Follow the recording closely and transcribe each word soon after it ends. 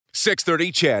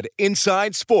630 CHED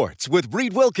Inside Sports with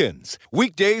Reed Wilkins.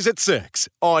 Weekdays at 6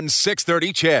 on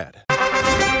 630 CHED.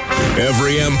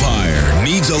 Every empire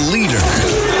needs a leader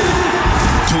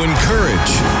to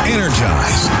encourage,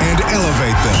 energize, and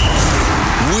elevate them.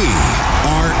 We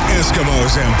are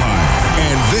Eskimos Empire,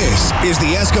 and this is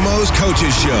the Eskimos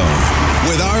Coaches Show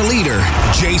with our leader,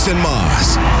 Jason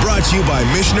Maas. Brought to you by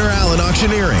Michener Allen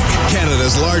Auctioneering,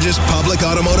 Canada's largest public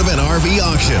automotive and RV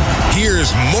auction.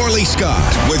 Here's Morley Scott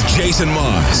with Jason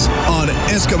Maas on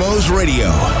Eskimos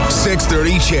Radio,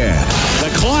 630 CHED.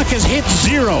 The clock has hit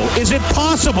 0. Is it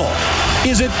possible?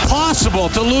 Is it possible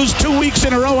to lose 2 weeks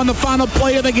in a row on the final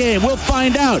play of the game? We'll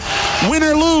find out. Win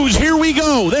or lose, here we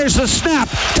go. There's the snap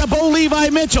to Bo Levi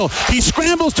Mitchell. He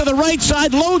scrambles to the right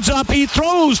side, loads up, he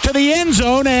throws to the end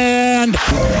zone, and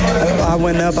I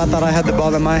went up. I thought I had the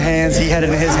ball in my hands. He had it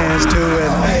in his hands too,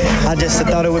 and I just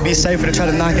thought it would be safer to try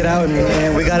to knock it out,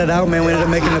 and we got it out, man. We ended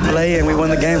up making the play, and we won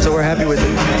the game, so we're happy with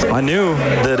it. I knew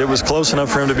that it was close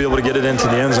enough for him to be able to get it into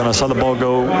the end zone. I saw the ball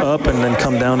go up and then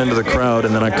come down into the crowd,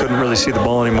 and then I couldn't really see the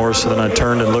ball anymore, so then I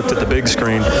turned and looked at the big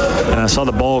screen, and I saw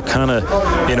the ball kind of,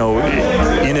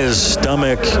 in his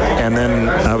stomach, and then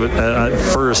I,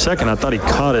 for a second I thought he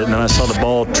caught it, and then I saw the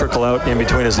ball trickle out in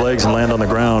between his legs and land on the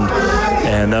ground,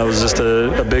 and that was just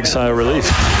a big sigh of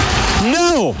relief.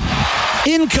 No!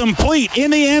 Incomplete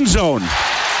in the end zone.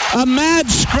 A mad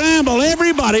scramble.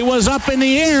 Everybody was up in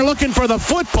the air looking for the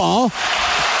football,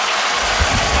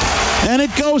 and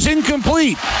it goes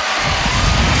incomplete.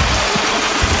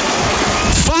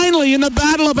 Finally, in the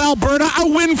Battle of Alberta, a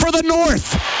win for the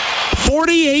North.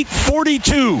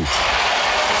 48-42.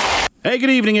 Hey,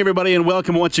 good evening, everybody, and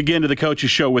welcome once again to the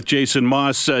Coaches Show with Jason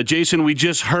Maas. Jason, we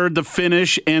just heard the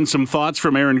finish and some thoughts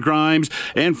from Aaron Grimes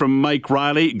and from Mike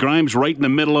Riley. Grimes right in the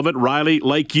middle of it. Riley,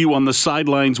 like you, on the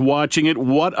sidelines watching it.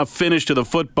 What a finish to the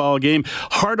football game.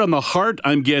 Hard on the heart,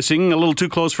 I'm guessing. A little too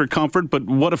close for comfort, but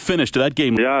what a finish to that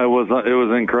game. Yeah, it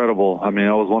was incredible. I mean,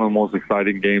 it was one of the most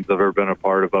exciting games I've ever been a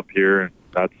part of up here, and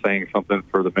that's saying something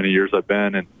for the many years I've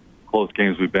been and close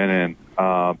games we've been in.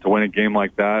 To win a game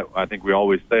like that, I think we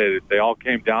always say that they all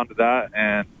came down to that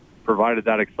and provided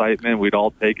that excitement. We'd all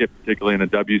take it, particularly in a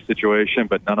W situation,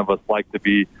 but none of us like to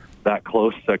be that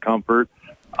close to comfort.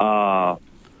 But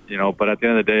at the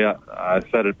end of the day, I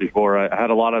said it before, I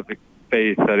had a lot of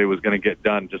faith that it was going to get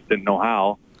done, just didn't know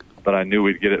how, but I knew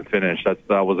we'd get it finished.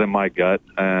 That was in my gut,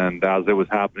 and as it was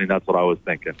happening, that's what I was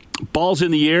thinking. Ball's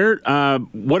in the air.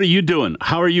 What are you doing?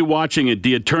 How are you watching it? Do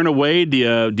you turn away? Do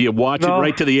you watch it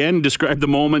right to the end? Describe the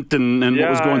moment and what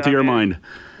was going through your mind.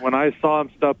 When I saw him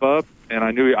step up, and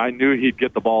I knew he'd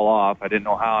get the ball off. I didn't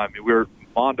know how. I mean,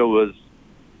 Mondo was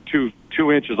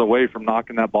two inches away from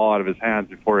knocking that ball out of his hands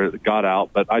before it got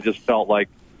out, but I just felt like,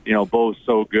 Bo's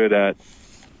so good at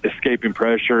escaping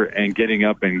pressure and getting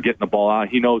up and getting the ball out.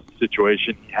 He knows the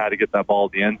situation. He had to get that ball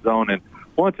at the end zone. And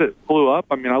once it flew up,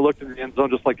 I mean, I looked in the end zone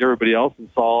just like everybody else and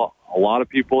saw a lot of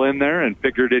people in there and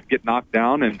figured it'd get knocked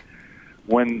down. And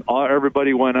when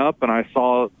everybody went up and I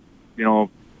saw,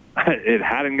 it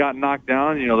hadn't gotten knocked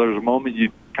down, there was a moment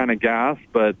you kind of gasped,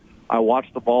 but I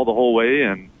watched the ball the whole way,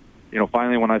 and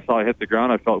finally when I saw it hit the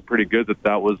ground, I felt pretty good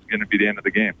that was going to be the end of the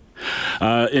game.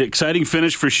 Exciting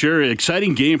finish for sure.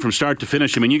 Exciting game from start to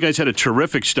finish. I mean, you guys had a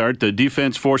terrific start. The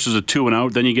defense forces a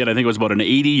 2-and-out. Then you get, I think it was about an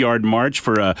 80-yard march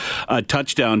for a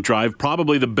touchdown drive.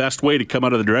 Probably the best way to come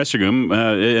out of the dressing room,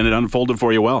 and it unfolded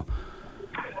for you well.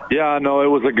 Yeah, no, it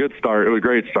was a good start. It was a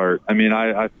great start. I mean,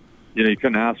 you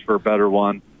couldn't ask for a better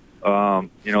one. The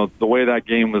way that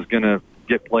game was going to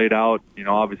get played out,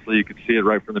 obviously you could see it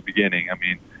right from the beginning. I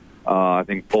mean, I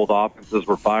think both offenses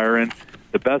were firing.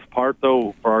 The best part,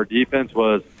 though, for our defense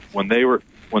was when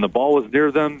the ball was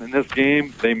near them in this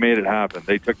game, they made it happen.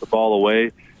 They took the ball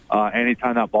away.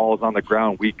 Anytime that ball was on the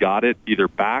ground, we got it either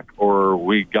back or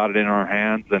we got it in our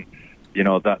hands, and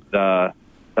that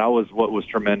was what was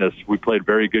tremendous. We played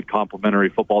very good complementary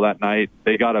football that night.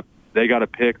 They got a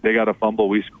pick, they got a fumble.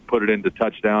 We put it into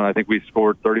touchdown. I think we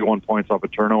scored 31 points off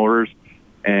of turnovers,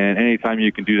 and anytime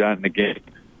you can do that in a game.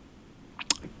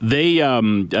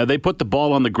 They put the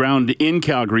ball on the ground in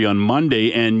Calgary on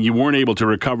Monday, and you weren't able to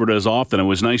recover it as often. It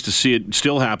was nice to see it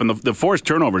still happen. The forced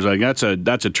turnovers, I think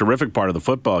that's a terrific part of the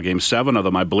football game. 7 of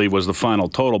them, I believe, was the final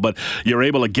total. But you're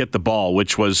able to get the ball,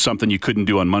 which was something you couldn't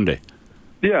do on Monday.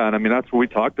 Yeah, and I mean, that's what we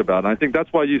talked about. And I think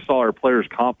that's why you saw our players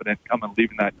confident coming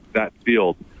leaving that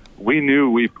field. We knew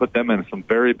we put them in some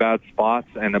very bad spots,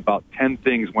 and about 10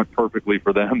 things went perfectly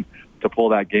for them to pull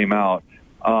that game out.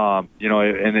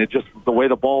 And it just, the way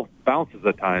the ball bounces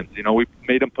at times, we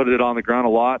made them put it on the ground a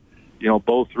lot.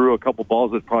 Bo threw a couple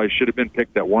balls that probably should have been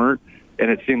picked that weren't.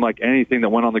 and it seemed like anything that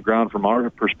went on the ground from our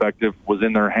perspective was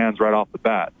in their hands right off the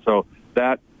bat. So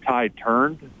that tide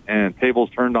turned, and tables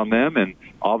turned on them, and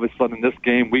all of a sudden in this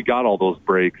game we got all those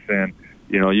breaks. And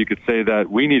you could say that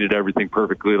we needed everything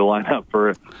perfectly to line up for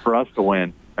us to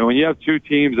win. And when you have two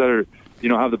teams that are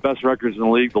have the best records in the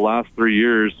league the last 3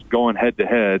 years, going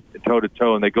head-to-head,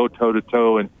 toe-to-toe, and they go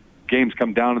toe-to-toe, and games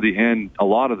come down to the end a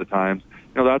lot of the times,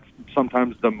 that's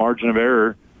sometimes the margin of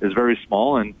error is very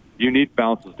small, and you need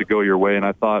bounces to go your way, and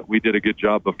I thought we did a good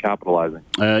job of capitalizing.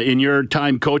 In your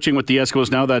time coaching with the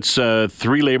Eskimos now, that's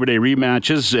 3 Labor Day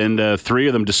rematches, and 3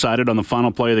 of them decided on the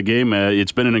final play of the game.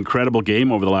 It's been an incredible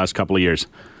game over the last couple of years.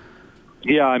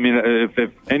 Yeah, I mean,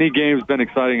 if any game's been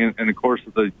exciting in the course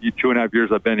of the 2.5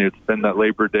 years I've been here, it's been that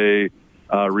Labor Day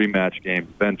rematch game.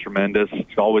 It's been tremendous.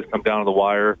 It's always come down to the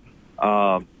wire.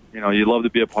 You love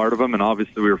to be a part of them, and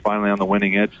obviously we were finally on the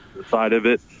winning edge side of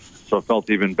it, so it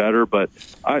felt even better. But,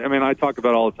 I talk about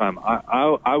it all the time.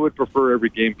 I would prefer every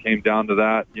game came down to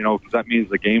that, because that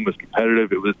means the game was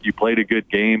competitive. You played a good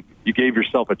game. You gave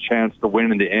yourself a chance to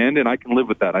win in the end, and I can live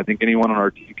with that. I think anyone on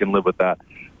our team can live with that.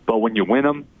 But when you win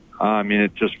them,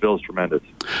 it just feels tremendous.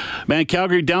 Man,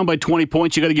 Calgary down by 20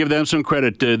 points. You got to give them some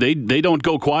credit. They don't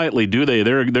go quietly, do they?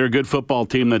 They're a good football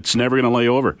team that's never going to lay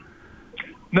over.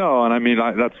 No,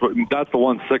 and that's the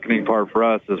one sickening part for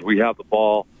us is we have the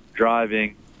ball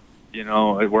driving.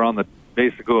 We're on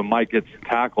basically when Mike gets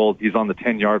tackled, he's on the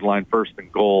 10-yard line, first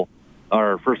and goal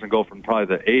from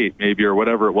probably the 8 maybe or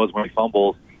whatever it was when he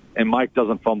fumbles, and Mike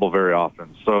doesn't fumble very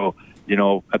often. So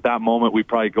at that moment, we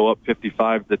probably go up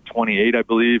 55-28, I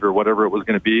believe, or whatever it was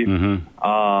going to be.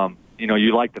 Mm-hmm.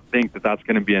 You like to think that that's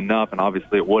going to be enough, and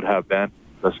obviously it would have been.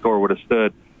 The score would have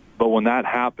stood. But when that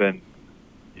happened,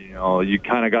 you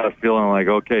kind of got a feeling like,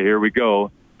 okay, here we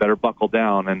go. Better buckle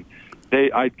down. And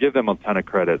I'd give them a ton of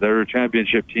credit. They're a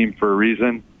championship team for a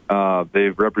reason.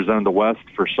 They've represented the West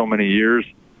for so many years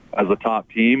as a top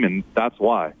team, and that's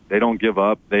why. They don't give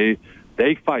up. They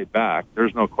fight back.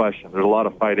 There's no question. There's a lot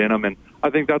of fight in them, and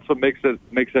I think that's what makes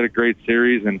it a great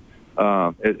series. And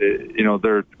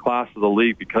they're class of the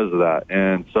league because of that.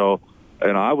 And so,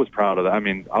 I was proud of that.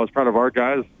 I was proud of our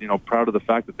guys. Proud of the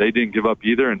fact that they didn't give up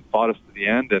either and fought us to the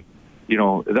end. And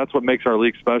that's what makes our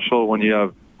league special when you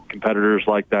have competitors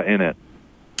like that in it.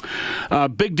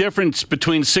 Big difference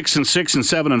between 6-6 and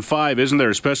 7-5, isn't there?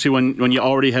 Especially when you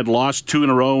already had lost 2 in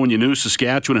a row, and you knew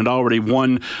Saskatchewan had already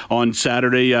won on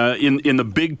Saturday. In the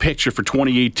big picture for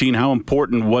 2018, how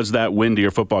important was that win to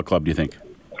your football club, do you think?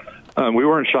 We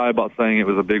weren't shy about saying it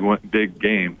was a big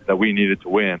game that we needed to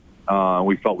win.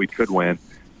 We felt we could win.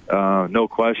 No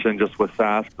question, just with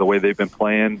Sask, the way they've been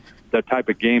playing, that type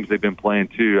of games they've been playing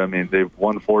too. They've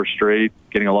won 4 straight,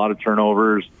 getting a lot of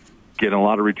turnovers, getting a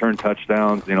lot of return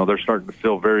touchdowns. They're starting to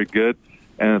feel very good,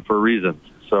 and for reasons.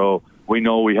 So we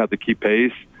know we have to keep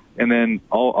pace. And then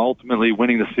ultimately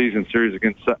winning the season series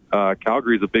against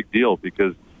Calgary is a big deal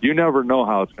because you never know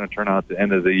how it's going to turn out at the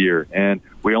end of the year. And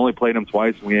we only played them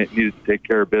twice, and we needed to take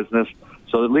care of business.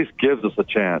 So it at least gives us a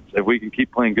chance. If we can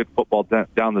keep playing good football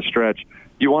down the stretch,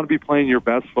 you want to be playing your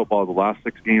best football the last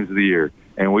 6 games of the year.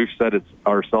 And we've set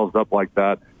ourselves up like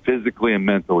that physically and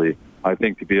mentally, I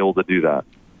think, to be able to do that.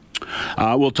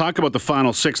 We'll talk about the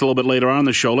final 6 a little bit later on in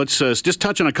the show. Let's just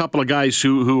touch on a couple of guys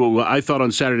who I thought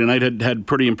on Saturday night had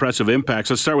pretty impressive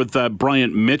impacts. Let's start with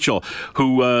Bryant Mitchell,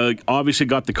 who obviously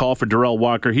got the call for Darrell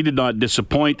Walker. He did not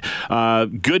disappoint.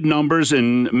 Good numbers,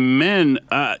 and man,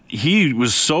 he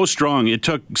was so strong. It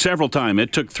took several times.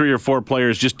 It took 3 or 4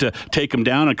 players just to take him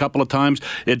down. A couple of times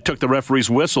it took the referee's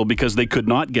whistle because they could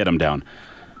not get him down.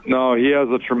 No, he has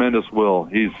a tremendous will.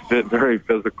 He's very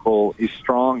physical. He's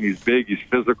strong. He's big. He's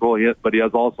physical. But he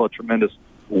has also a tremendous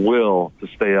will to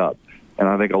stay up. And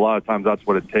I think a lot of times that's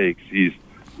what it takes. He's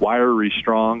wiry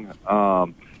strong.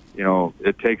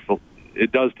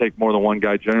 It does take more than one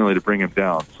guy generally to bring him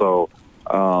down. So,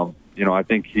 I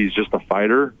think he's just a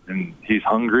fighter, and he's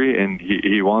hungry, and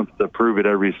he wants to prove it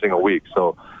every single week.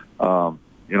 So,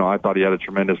 I thought he had a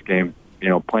tremendous game,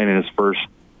 playing in his first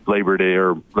Labor Day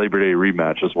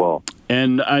rematch as well.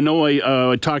 And I know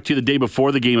I talked to you the day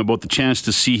before the game about the chance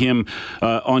to see him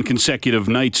on consecutive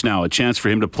nights now, a chance for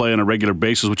him to play on a regular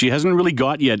basis, which he hasn't really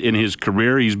got yet in his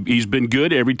career. He's been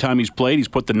good every time he's played. He's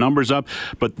put the numbers up,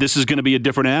 but this is going to be a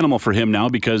different animal for him now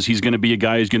because he's going to be a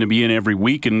guy who's going to be in every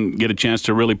week and get a chance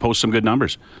to really post some good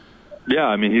numbers.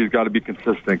 Yeah, he's got to be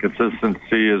consistent.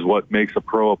 Consistency is what makes a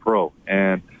pro a pro.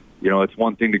 And, it's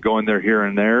one thing to go in there here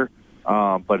and there,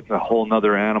 but it's a whole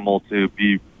nother animal to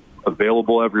be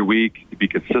available every week, to be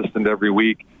consistent every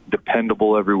week,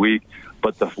 dependable every week.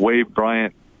 But the way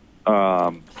Bryant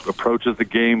approaches the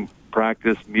game,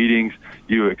 practice, meetings,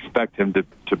 you expect him to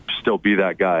still be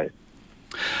that guy.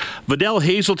 Vidal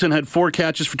Hazelton had 4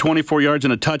 catches for 24 yards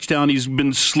and a touchdown. He's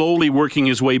been slowly working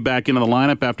his way back into the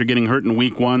lineup after getting hurt in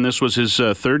week 1. This was his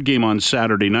third game on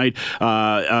Saturday night.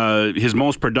 His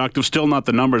most productive, still not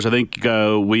the numbers I think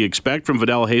we expect from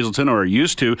Vidal Hazelton or are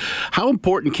used to. How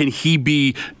important can he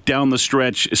be down the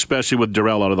stretch, especially with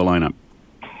Darrell out of the lineup?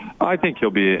 I think he'll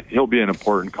be an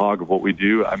important cog of what we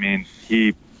do. I mean,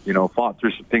 he fought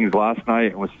through some things last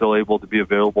night and was still able to be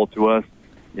available to us.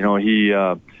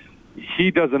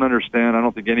 He doesn't understand. I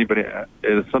don't think anybody.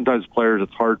 Sometimes players,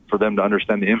 it's hard for them to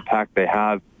understand the impact they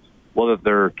have, whether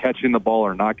they're catching the ball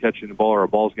or not catching the ball, or a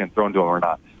ball's getting thrown to them or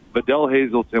not. Vidal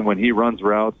Hazelton, when he runs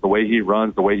routes, the way he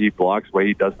runs, the way he blocks, the way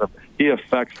he does them, he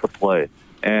affects the play.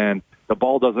 And the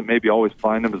ball doesn't maybe always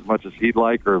find him as much as he'd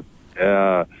like, or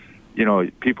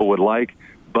people would like,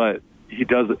 but he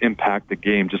does impact the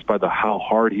game just by how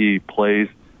hard he plays,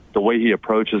 the way he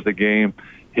approaches the game,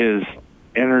 his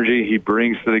energy he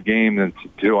brings to the game and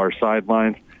to our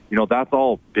sidelines. That's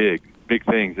all big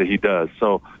things that he does.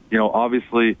 So,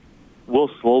 obviously we'll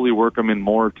slowly work him in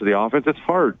more to the offense. It's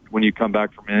hard when you come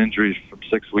back from injuries from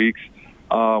 6 weeks,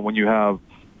 when you have,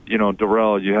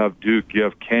 Darrell, you have Duke, you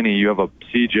have Kenny, you have a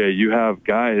CJ, you have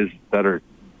guys that are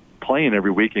playing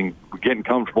every week and getting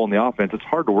comfortable in the offense. It's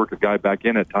hard to work a guy back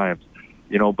in at times,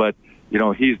 but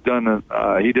he's done,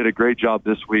 he did a great job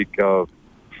this week of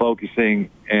focusing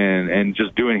and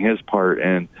just doing his part.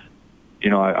 And,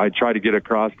 I try to get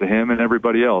across to him and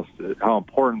everybody else how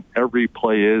important every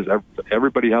play is.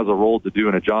 Everybody has a role to do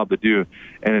and a job to do,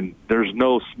 and there's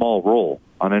no small role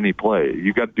on any play.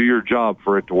 You got to do your job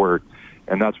for it to work,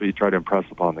 and that's what you try to impress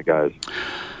upon the guys.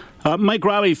 Mike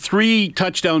Reilly, 3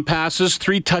 touchdown passes,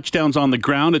 3 touchdowns on the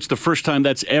ground. It's the first time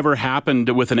that's ever happened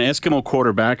with an Eskimo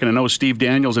quarterback, and I know Steve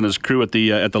Daniels and his crew at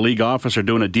the league office are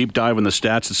doing a deep dive in the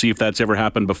stats to see if that's ever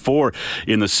happened before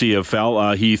in the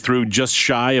CFL. He threw just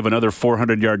shy of another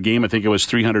 400-yard game. I think it was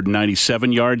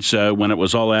 397 yards when it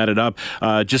was all added up.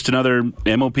 Just another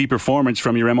MOP performance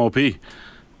from your MOP.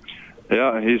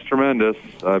 Yeah, he's tremendous.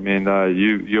 I mean,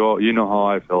 you know how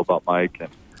I feel about Mike and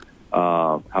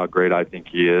how great I think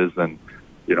he is, and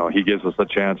he gives us a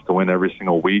chance to win every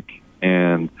single week,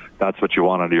 and that's what you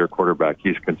want out of your quarterback.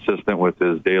 He's consistent with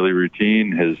his daily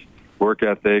routine, his work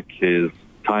ethic, his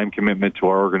time commitment to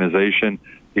our organization.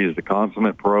 He's the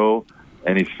consummate pro,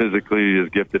 and he's physically as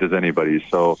gifted as anybody.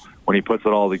 So when he puts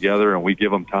it all together and we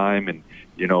give him time, and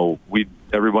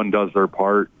everyone does their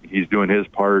part, he's doing his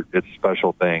part. It's a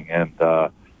special thing, and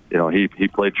he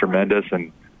played tremendous,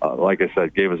 and like I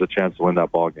said, gave us a chance to win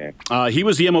that ball game. He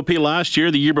was the MOP last year.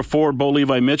 The year before, Bo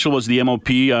Levi Mitchell was the MOP.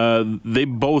 They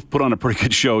both put on a pretty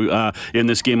good show in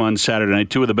this game on Saturday night.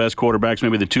 2 of the best quarterbacks,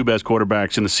 maybe the 2 best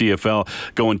quarterbacks in the CFL,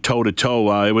 going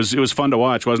toe-to-toe. It was fun to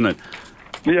watch, wasn't it?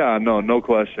 Yeah, no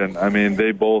question. I mean,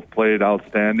 they both played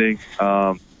outstanding.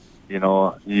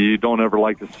 You don't ever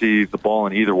like to see the ball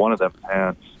in either one of them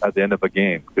hands at the end of a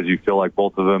game, because you feel like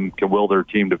both of them can will their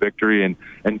team to victory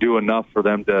and do enough for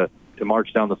them to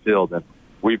march down the field. And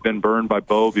we've been burned by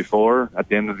Bo before at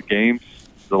the end of the games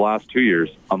the last 2 years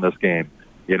on this game,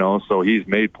 so he's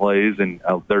made plays, and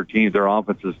their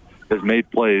offense has made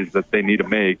plays that they need to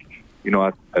make,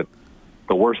 at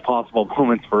the worst possible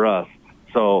moments for us.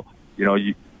 So,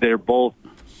 they're both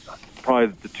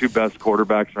probably the 2 best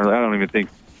quarterbacks. I don't even think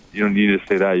you don't need to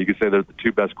say that. You could say they're the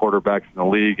 2 best quarterbacks in the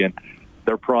league, and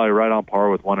they're probably right on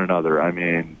par with one another. I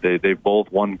mean, they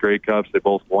both won Grey Cups. They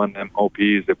both won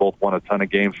MOPs. They both won a ton of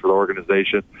games for the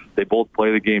organization. They both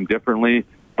play the game differently,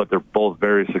 but they're both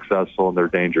very successful, and they're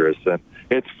dangerous. And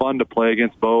it's fun to play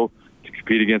against Bo, to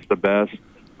compete against the best.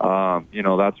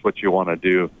 That's what you want to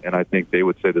do, and I think they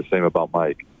would say the same about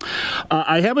Mike.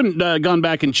 I haven't gone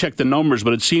back and checked the numbers,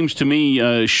 but it seems to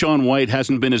me Sean White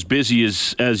hasn't been as busy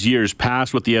as years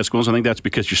past with the Eskimos. I think that's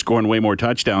because you're scoring way more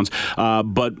touchdowns.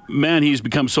 But, man, he's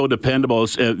become so dependable.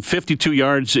 52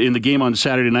 yards in the game on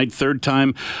Saturday night, 3rd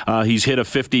time he's hit a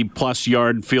 50-plus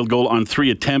yard field goal on 3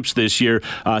 attempts this year.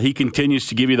 He continues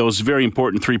to give you those very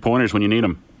important 3-pointers when you need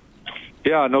them.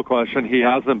 Yeah, no question. He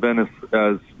hasn't been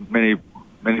as many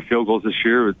field goals this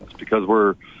year. It's because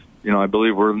I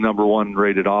believe we're the number 1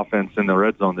 rated offense in the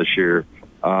red zone this year.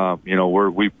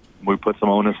 We put some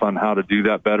onus on how to do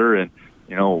that better, and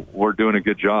we're doing a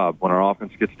good job. When our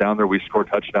offense gets down there, we score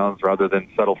touchdowns rather than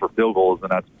settle for field goals, and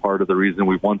that's part of the reason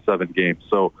we've won 7 games.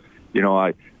 So,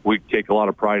 we take a lot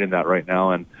of pride in that right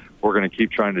now, and we're going to keep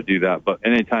trying to do that. But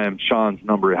anytime Sean's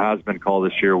number has been called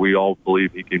this year, we all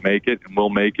believe he can make it, and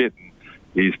will make it. And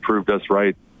he's proved us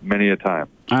right many a time.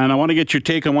 And I want to get your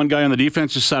take on one guy on the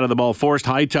defensive side of the ball. Forrest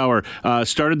Hightower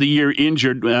started the year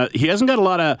injured. He hasn't got a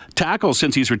lot of tackles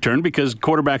since he's returned because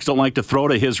quarterbacks don't like to throw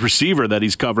to his receiver that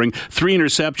he's covering. 3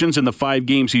 interceptions in the 5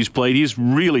 games he's played. He's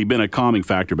really been a calming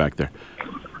factor back there.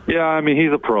 Yeah, I mean,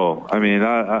 he's a pro. I mean,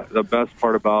 the best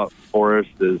part about Forrest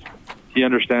is he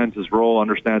understands his role,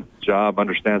 understands his job,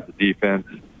 understands the defense.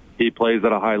 He plays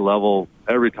at a high level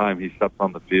every time he steps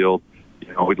on the field.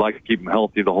 You know, we'd like to keep him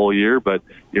healthy the whole year, but,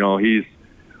 you know, he's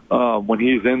when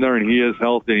he's in there and he is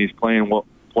healthy and he's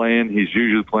playing, he's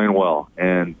usually playing well.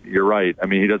 And you're right. I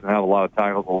mean, he doesn't have a lot of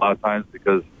tackles a lot of times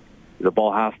because the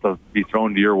ball has to be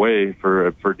thrown to your way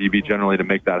for DB generally to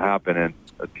make that happen, and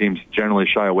teams generally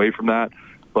shy away from that.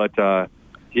 But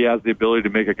he has the ability to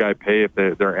make a guy pay if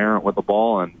they're errant with the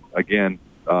ball, and again,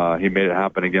 he made it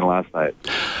happen again last night.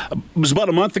 It was about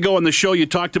a month ago on the show you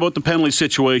talked about the penalty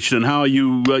situation and how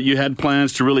you had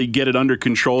plans to really get it under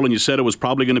control, and you said it was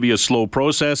probably going to be a slow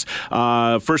process.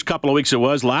 First couple of weeks it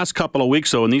was. Last couple of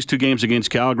weeks, though, in these 2 games against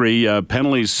Calgary,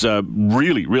 penalties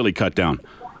really, really cut down.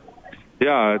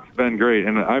 Yeah, it's been great.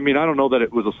 And, I mean, I don't know that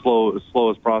it was as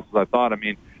slow as process I thought. I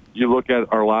mean, you look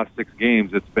at our last 6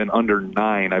 games, it's been under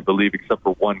 9, I believe, except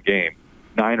for 1 game.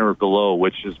 9 or below,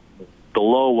 which is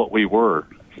below what we were.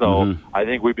 So I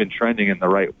think we've been trending in the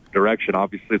right direction.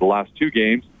 Obviously, the last 2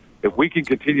 games, if we can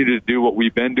continue to do what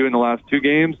we've been doing the last 2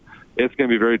 games, it's going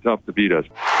to be very tough to beat us.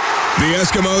 The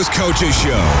Eskimos Coaches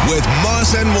Show with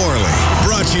Moss and Morley.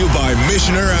 Brought to you by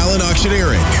Missioner Allen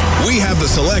Auctioneering. We have the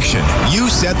selection. You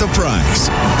set the price.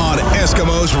 On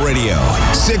Eskimos Radio,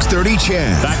 630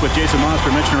 CHED. Back with Jason Moss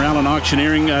from Missioner Allen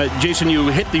Auctioneering. Jason, you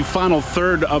hit the final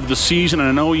third of the season, and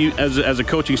I know you, as a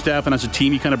coaching staff and as a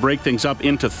team, you kind of break things up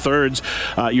into thirds.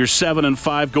 You're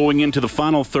 7-5 going into the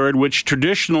final third, which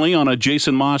traditionally on a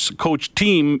Jason Moss coach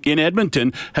team in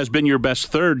Edmonton has been your best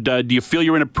third. Do you feel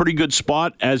you're in a pretty good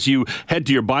spot as you head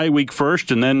to your bye week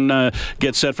first and then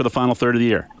get set for the final third of the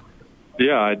year?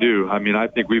 Yeah, I do. I mean, I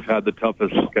think we've had the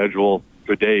toughest schedule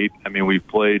to date. I mean, we've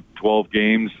played 12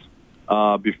 games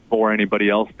before anybody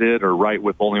else did, or right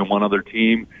with only one other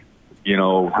team, you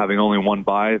know, having only one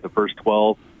bye the first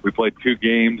 12. We played 2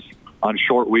 games on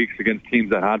short weeks against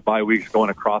teams that had bye weeks going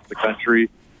across the country.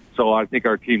 So I think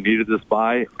our team needed this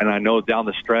bye, and I know down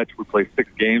the stretch we play 6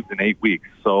 games in 8 weeks.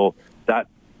 So that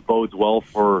bodes well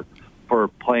for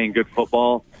playing good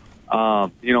football,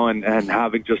 you know, and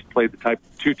having just played the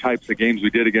 2 types of games we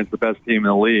did against the best team in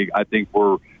the league. I think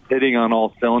we're hitting on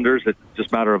all cylinders. It's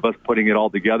just a matter of us putting it all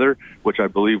together, which I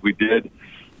believe we did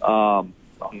on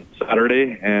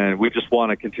Saturday, and we just want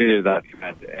to continue that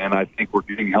trend. And I think we're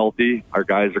getting healthy. Our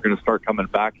guys are going to start coming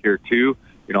back here too.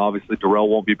 You know, obviously Darrell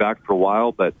won't be back for a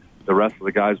while, but the rest of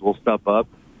the guys will step up.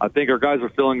 I think our guys are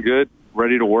feeling good,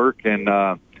 ready to work,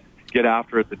 and get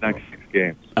after it the next 6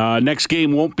 games. Next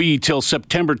game won't be till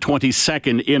September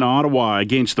 22nd in Ottawa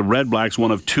against the Red Blacks.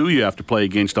 One of 2 you have to play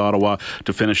against Ottawa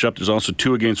to finish up. There's also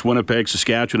 2 against Winnipeg,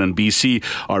 Saskatchewan, and BC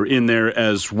are in there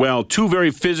as well. 2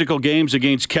 very physical games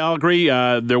against Calgary.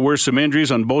 There were some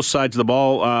injuries on both sides of the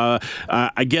ball.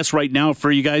 I guess right now for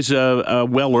you guys, a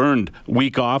well-earned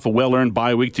week off, a well-earned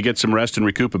bye week to get some rest and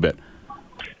recoup a bit.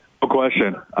 No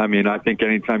question. I mean, I think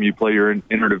anytime you play your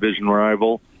interdivision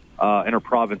rival,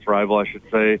 inter-province rival, I should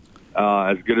say,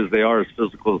 as good as they are, as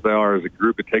physical as they are as a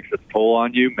group, it takes its toll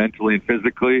on you mentally and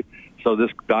physically. So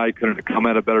this guy couldn't have come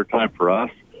at a better time for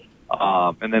us.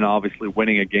 And then obviously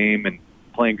winning a game and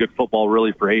playing good football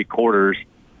really for 8 quarters,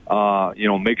 you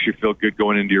know, makes you feel good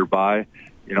going into your bye.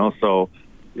 You know, so,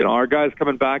 you know, our guys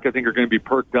coming back, I think, are going to be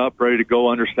perked up, ready to go,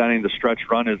 understanding the stretch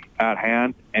run is at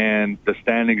hand, and the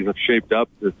standings have shaped up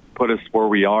to put us where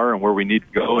we are and where we need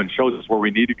to go, and shows us where we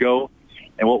need to go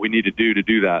and what we need to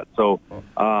do that. So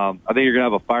I think you're going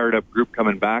to have a fired-up group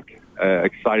coming back,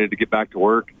 excited to get back to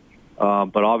work.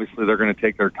 But obviously they're going to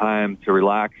take their time to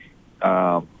relax,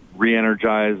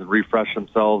 re-energize and refresh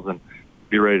themselves and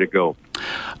be ready to go.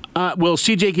 Well,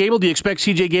 C.J. Gable, do you expect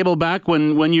C.J. Gable back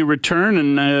when you return?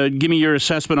 And give me your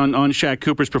assessment on Shaq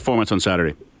Cooper's performance on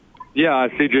Saturday. Yeah,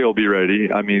 C.J. will be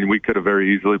ready. I mean, we could have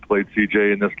very easily played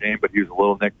C.J. in this game, but he was a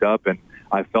little nicked up, and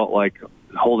I felt like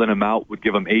holding him out would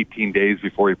give him 18 days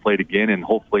before he played again, and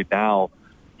hopefully now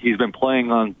he's been playing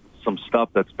on some stuff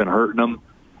that's been hurting him.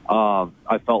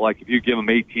 I felt like if you give him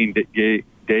 18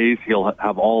 days, he'll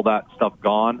have all that stuff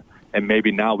gone, and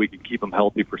maybe now we can keep him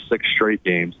healthy for 6 straight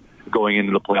games going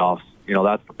into the playoffs. You know,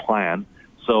 that's the plan.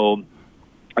 So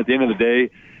at the end of the day,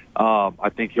 I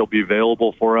think he'll be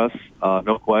available for us,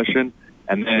 no question.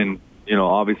 And then, you know,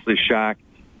 obviously Shaq,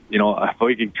 you know, if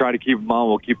we can try to keep him on,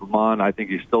 we'll keep him on. I think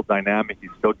he's still dynamic. He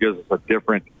still gives us a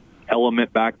different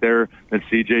element back there than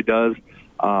CJ does.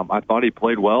 I thought he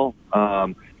played well.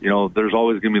 there's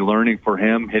always going to be learning for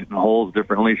him, hitting holes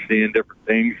differently, seeing different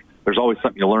things. There's always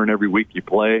something you learn every week you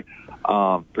play,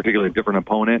 particularly a different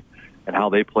opponent and how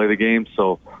they play the game.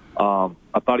 So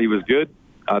I thought he was good.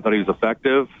 I thought he was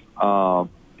effective,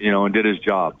 and did his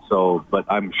job. So, but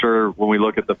I'm sure when we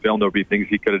look at the film, there'll be things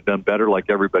he could have done better, like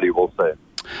everybody will say.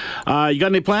 You got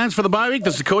any plans for the bye week?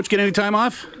 Does the coach get any time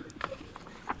off?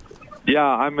 Yeah,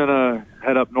 I'm going to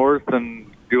head up north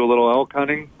and do a little elk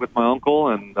hunting with my uncle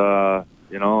and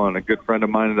a good friend of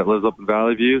mine that lives up in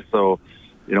Valley View. So,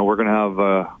 we're going to have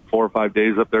 4 or 5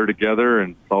 days up there together,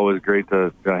 and it's always great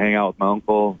to hang out with my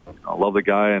uncle. I love the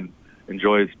guy and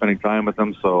enjoy spending time with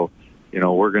him. So,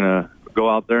 we're going to go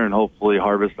out there and hopefully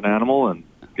harvest an animal and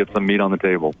get some meat on the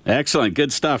table. Excellent.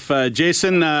 Good stuff.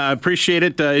 Jason, I appreciate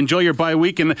it. Enjoy your bye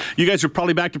week. And you guys are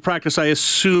probably back to practice, I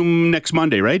assume, next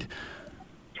Monday, right?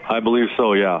 I believe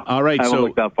so, yeah. All right. I haven't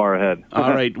looked that far ahead.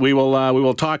 All right. We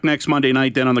will talk next Monday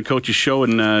night then on the Coach's Show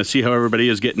and see how everybody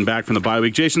is getting back from the bye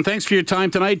week. Jason, thanks for your time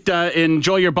tonight.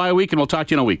 Enjoy your bye week, and we'll talk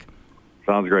to you in a week.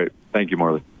 Sounds great. Thank you,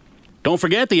 Morley. Don't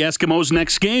forget, the Eskimos'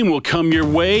 next game will come your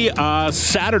way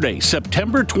Saturday,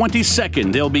 September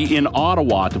 22nd. They'll be in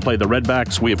Ottawa to play the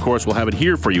Redbacks. We, of course, will have it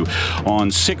here for you on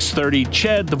 6:30.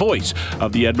 Ched, the voice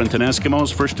of the Edmonton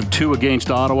Eskimos, first of 2 against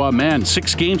Ottawa. Man,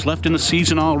 6 games left in the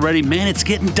season already. Man, it's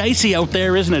getting dicey out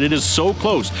there, isn't it? It is so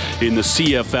close in the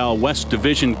CFL West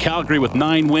Division. Calgary with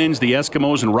 9 wins. The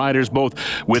Eskimos and Riders both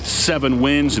with 7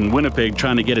 wins. And Winnipeg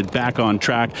trying to get it back on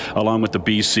track along with the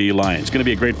BC Lions. It's going to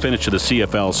be a great finish to the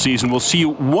CFL season. We'll see you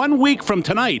 1 week from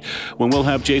tonight when we'll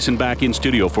have Jason back in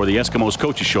studio for the Eskimos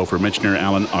Coaches Show for Michener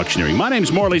Allen Auctioneering. My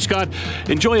name's Morley Scott.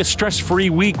 Enjoy a stress-free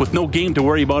week with no game to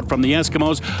worry about from the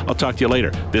Eskimos. I'll talk to you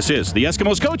later. This is the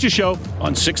Eskimos Coaches Show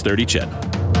on 630 Ched.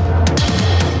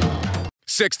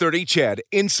 630 Ched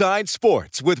Inside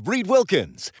Sports with Reed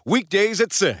Wilkins. Weekdays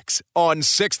at 6 on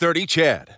 630 Ched.